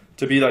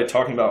to be like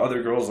talking about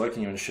other girls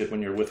liking you and shit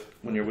when you're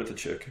with a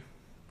chick.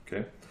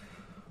 Okay?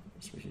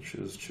 Just making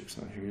sure this chick's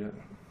not here yet.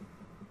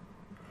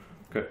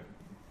 Okay.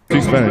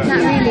 Speak Spanish. Not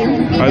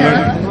really. I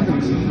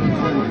learned.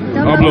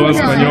 Hablo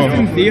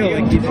español. Feel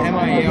like he's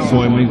MIA.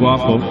 Soy muy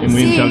guapo y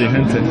muy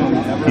inteligente.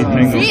 Y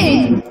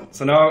tengo.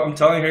 So now I'm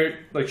telling her,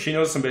 like, she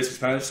knows some basic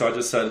Spanish, so I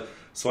just said,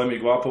 soy muy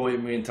guapo y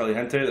muy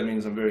inteligente. That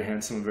means I'm very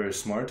handsome and very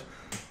smart.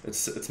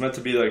 It's meant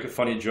to be like a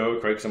funny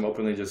joke, right? Because I'm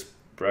openly just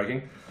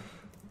bragging.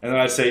 And then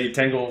I say, y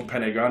tengo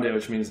pene grande,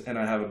 which means, and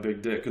I have a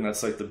big dick. And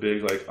that's like the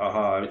big, like,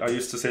 aha. I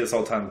used to say this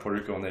all the time in Puerto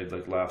Rico, and they'd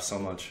like laugh so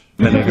much.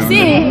 Yeah,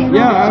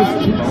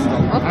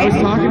 I was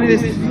talking to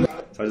this.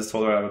 So I just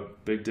told her I have a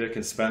big dick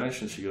in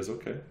Spanish, and she goes,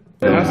 okay.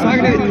 I was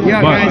talking to,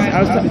 yeah, But,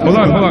 guys. hold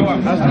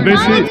on.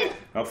 Basically,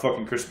 Now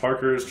fucking Chris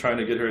Parker is trying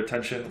to get her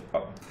attention.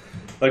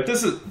 Like,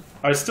 this is,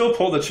 I still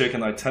pulled the chick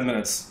in like 10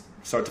 minutes,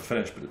 start to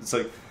finish, but it's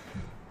like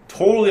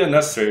totally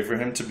unnecessary for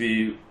him to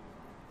be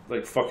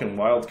like fucking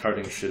wild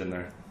carding shit in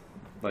there.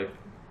 Like,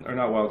 or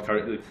not wild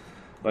carding,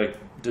 like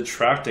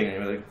detracting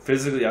him, like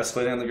physically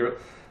escalating on the girl.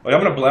 Like,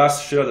 I'm gonna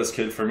blast shit out of this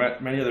kid for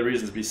many other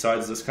reasons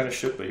besides this kind of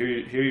shit, but here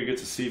you get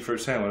to see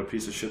firsthand what a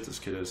piece of shit this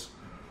kid is.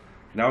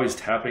 Now he's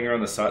tapping her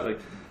on the side. Like,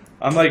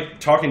 I'm like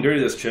talking dirty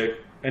to this chick,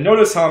 and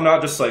notice how I'm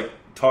not just like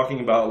talking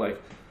about like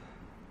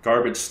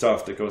garbage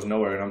stuff that goes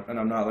nowhere, and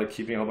I'm not like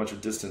keeping a whole bunch of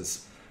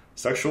distance.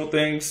 Sexual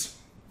things,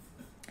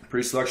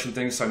 pre-selection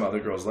things, talking about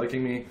other girls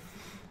liking me,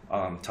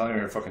 telling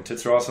her fucking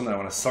tits are awesome, that I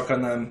want to suck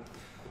on them,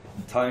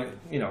 telling,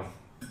 you know,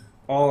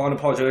 all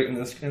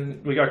unapologetic.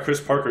 And we got Chris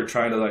Parker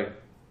trying to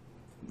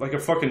like a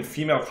fucking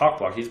female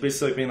cockblock. He's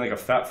basically like being like a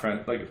fat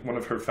friend, like one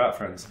of her fat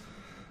friends,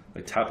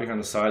 like tapping her on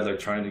the side, like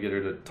trying to get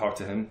her to talk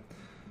to him.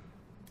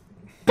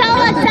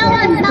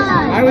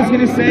 I was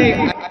gonna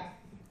say,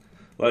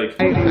 Like,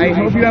 I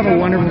hope you have a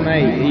wonderful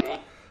night.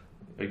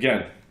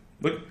 again,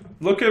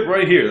 look at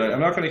right here. Like, I'm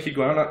not gonna keep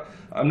going.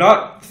 I'm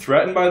not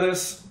threatened by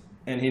this,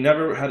 and he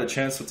never had a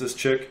chance with this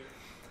chick.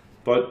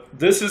 But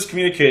this is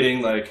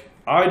communicating like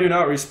I do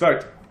not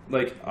respect.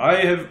 Like, I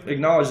have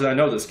acknowledged that I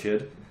know this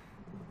kid.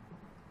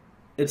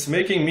 It's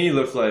making me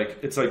look like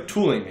it's like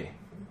tooling me,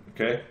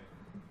 okay?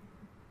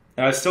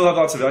 And I still have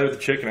lots of value with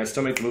the chick, and I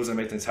still make the moves and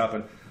make things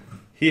happen.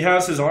 He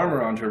has his arm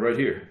around her right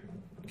here,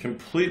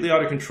 completely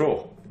out of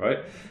control, right?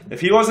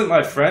 If he wasn't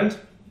my friend,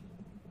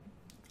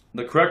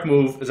 the correct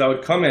move is I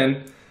would come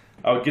in,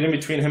 I would get in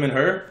between him and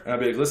her, and I'd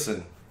be like,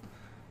 listen,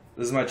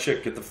 this is my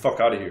chick, get the fuck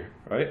out of here,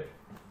 right?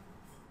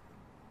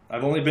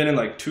 I've only been in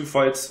like 2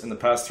 fights in the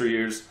past 3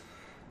 years.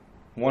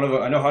 One of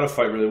them, I know how to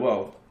fight really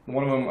well.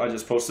 One of them I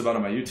just posted about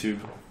on my YouTube.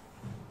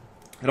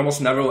 It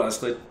almost never will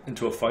escalate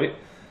into a fight.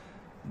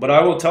 But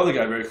I will tell the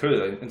guy very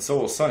clearly, like, and so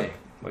will Sonny,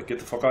 like, get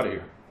the fuck out of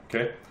here,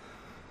 okay?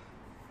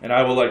 And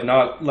I will like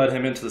not let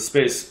him into the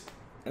space.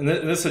 In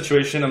this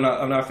situation, I'm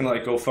not gonna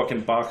like go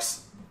fucking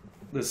box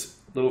this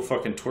little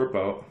fucking twerp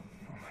out.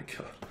 Oh my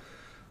god,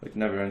 like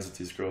never ends with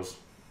these girls.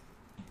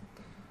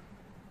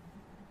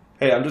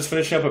 Hey, I'm just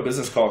finishing up a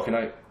business call. Can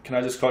I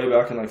just call you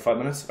back in like 5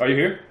 minutes? Are you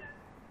here?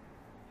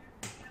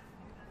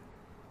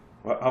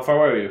 How far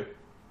away are you?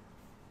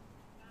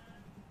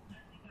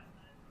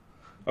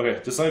 Okay,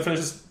 just let me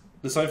finish this.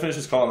 Just let me finish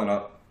this call and then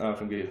I'll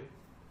come get you.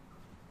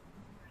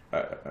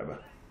 All right, bye.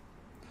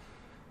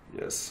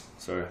 Yes,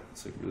 sorry,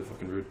 it's like really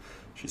fucking rude.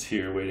 She's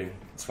here waiting.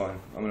 It's fine.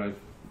 I'm gonna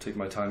take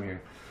my time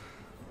here.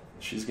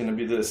 She's gonna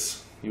be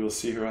this. You will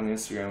see her on the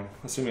Instagram.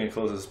 Assuming it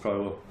closes,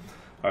 probably will.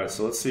 All right,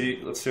 so let's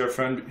see our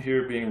friend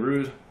here being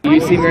rude.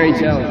 You seem very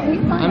chill.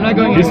 I'm not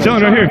going. He's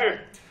chilling right here.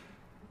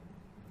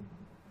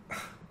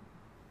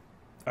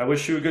 I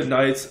wish you a good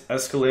night.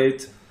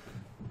 Escalate.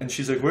 And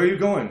she's like, where are you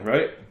going,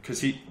 right?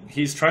 Because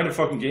he's trying to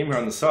fucking game her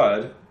on the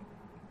side.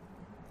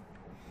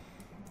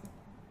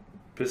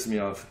 Pisses me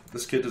off.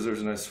 This kid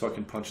deserves a nice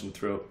fucking punch in the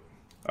throat.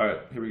 All right,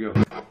 here we go.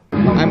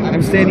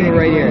 I'm standing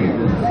right here.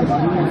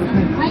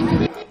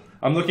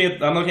 I'm looking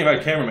at my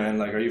cameraman.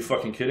 Like, are you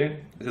fucking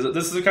kidding? Because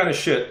this is the kind of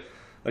shit.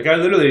 Like,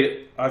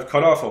 I've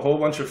cut off a whole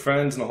bunch of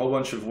friends and a whole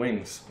bunch of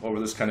wings over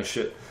this kind of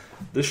shit.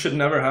 This should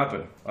never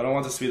happen. I don't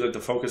want this to be like the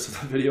focus of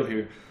the video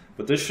here,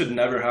 but this should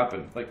never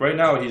happen. Like right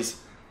now, he's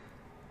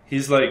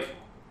like,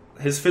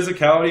 his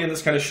physicality and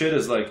this kind of shit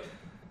is like,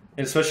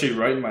 especially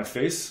right in my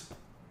face,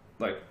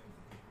 like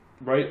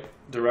right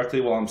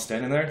directly while I'm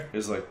standing there,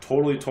 is like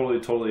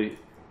totally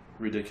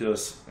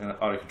ridiculous and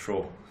out of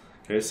control.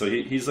 Okay, so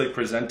he's like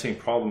presenting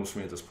problems for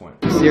me at this point.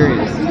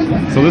 Serious.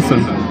 So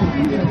listen.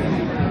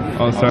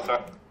 Oh, sorry.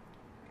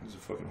 He's a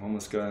fucking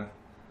homeless guy. What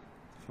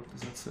the fuck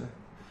does that say?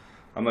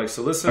 I'm like,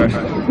 so listen.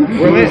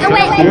 We're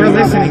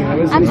listening.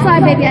 I'm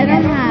sorry, baby. I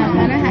don't have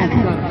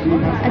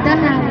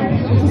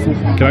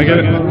it. Can I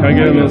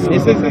get in this?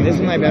 This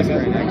is my best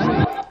friend,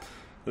 actually.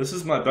 This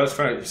is my best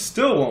friend. He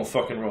still won't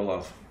fucking roll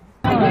off.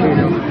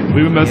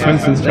 We've been best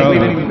friends since We've been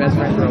childhood. best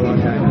friends for a long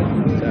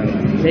time.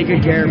 So take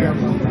good care of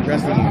him.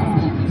 Trust him.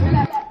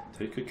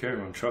 Take good care of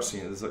him. I'm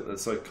trusting it.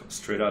 It's like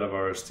straight out of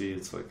RSD.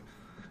 It's like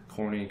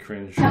corny,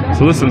 cringe.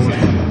 So listen.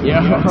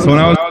 Yeah. So when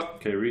I was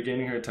Okay,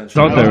 regaining her attention.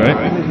 out there, right?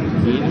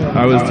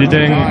 I was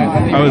DJing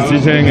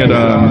at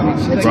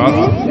Rob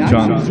John.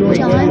 John, do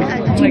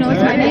you know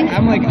what's my name?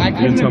 I'm like, I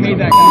couldn't tell have me. made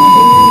that.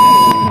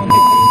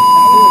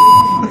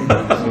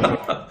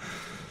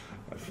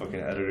 My fucking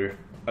editor.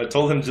 I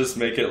told him just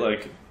make it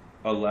like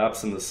a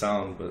lapse in the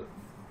sound, but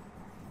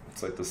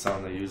it's like the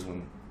sound they use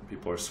when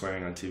people are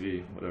swearing on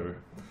TV, whatever.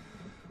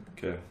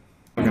 Okay.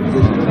 Wait,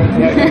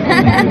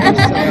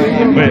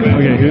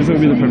 okay, here's what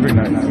would be the perfect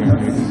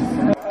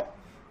night.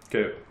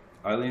 Okay,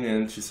 I lean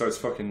in. She starts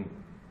fucking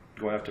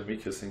going after me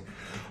kissing.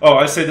 Oh,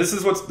 I say this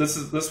is what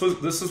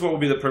would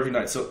be the perfect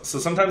night. So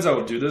sometimes I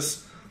would do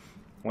this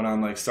when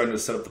I'm like starting to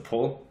set up the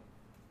poll.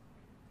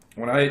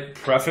 When I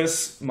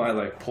preface my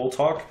like poll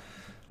talk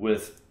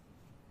with,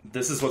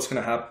 this is what's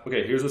gonna happen.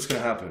 Okay, here's what's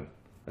gonna happen.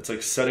 It's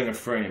like setting a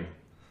frame.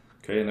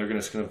 Okay, and they're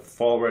just gonna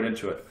fall right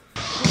into it.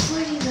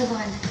 Where do you live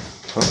on?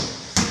 Huh?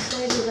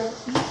 Where do you live?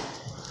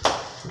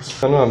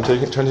 I don't know. I'm trying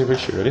to take a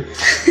picture. Ready?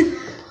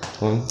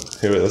 Hold on.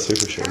 Here, wait. Let's take a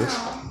picture. Ready?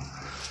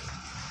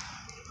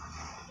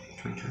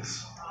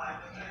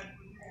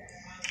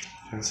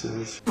 Can I see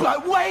this?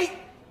 But wait,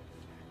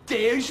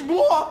 there's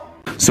more.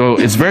 So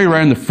it's very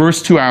rare in the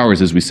first 2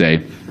 hours, as we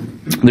say,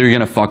 that you're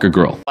gonna fuck a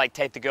girl. Like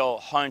take the girl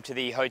home to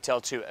the hotel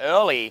too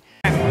early.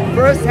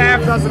 First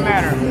half doesn't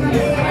matter.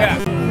 Yeah.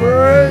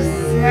 First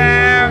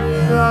half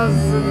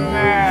doesn't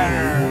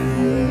matter.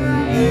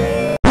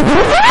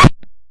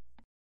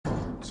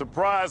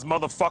 Surprise,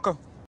 motherfucker.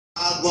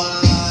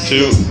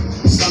 2,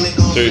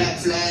 3.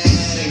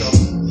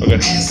 Okay.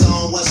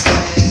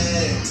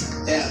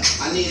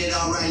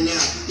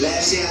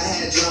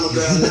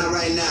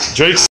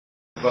 Drake's.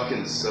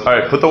 All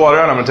right, put the water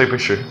on. I'm gonna take a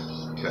picture.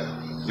 Okay.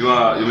 You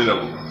mean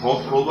a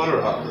cold water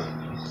or hot water?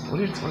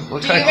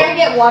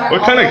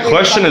 What kind of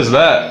question is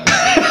that?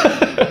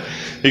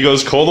 He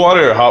goes, cold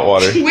water or hot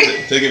water?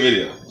 Take a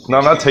video. No,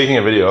 I'm not taking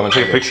a video. I'm gonna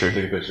take a picture.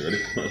 Take a picture. Ready?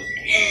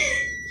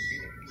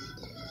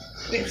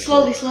 Wait,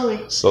 slowly.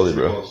 Slowly,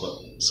 bro.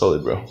 Slowly,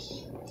 bro.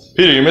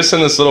 Peter, you're missing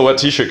this little wet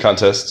t-shirt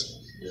contest.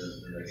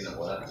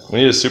 We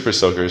need a super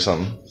soaker or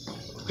something.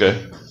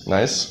 Okay,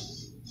 nice.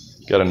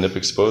 Got a nip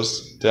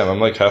exposed. Damn, I'm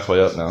like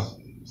halfway up now.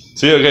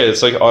 See, okay,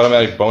 it's like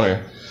automatic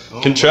boner.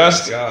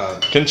 Contrast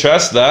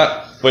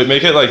that. Wait,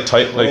 make it like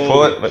tight. Like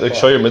pull it. Like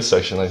show your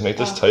midsection. Like make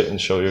this tight and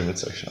show your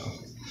midsection off.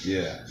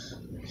 Yeah.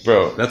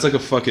 Bro, That's like a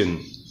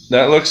fucking.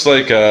 that looks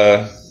like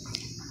Yeah.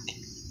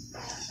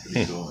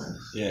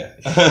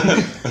 I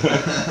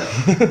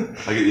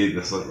could eat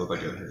this. Look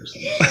like a hair.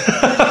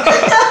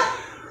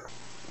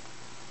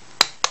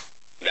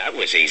 That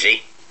was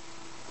easy.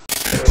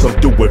 Some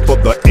do it for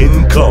the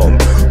income,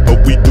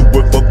 but we do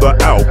it for the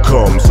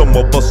outcome. Some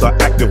of us are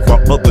active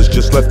while others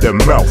just let their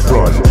mouth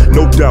run.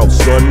 No doubt,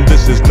 son,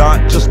 this is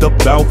not just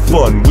about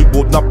fun. We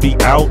will not be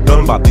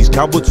outdone by these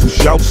cowards who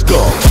shout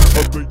scum.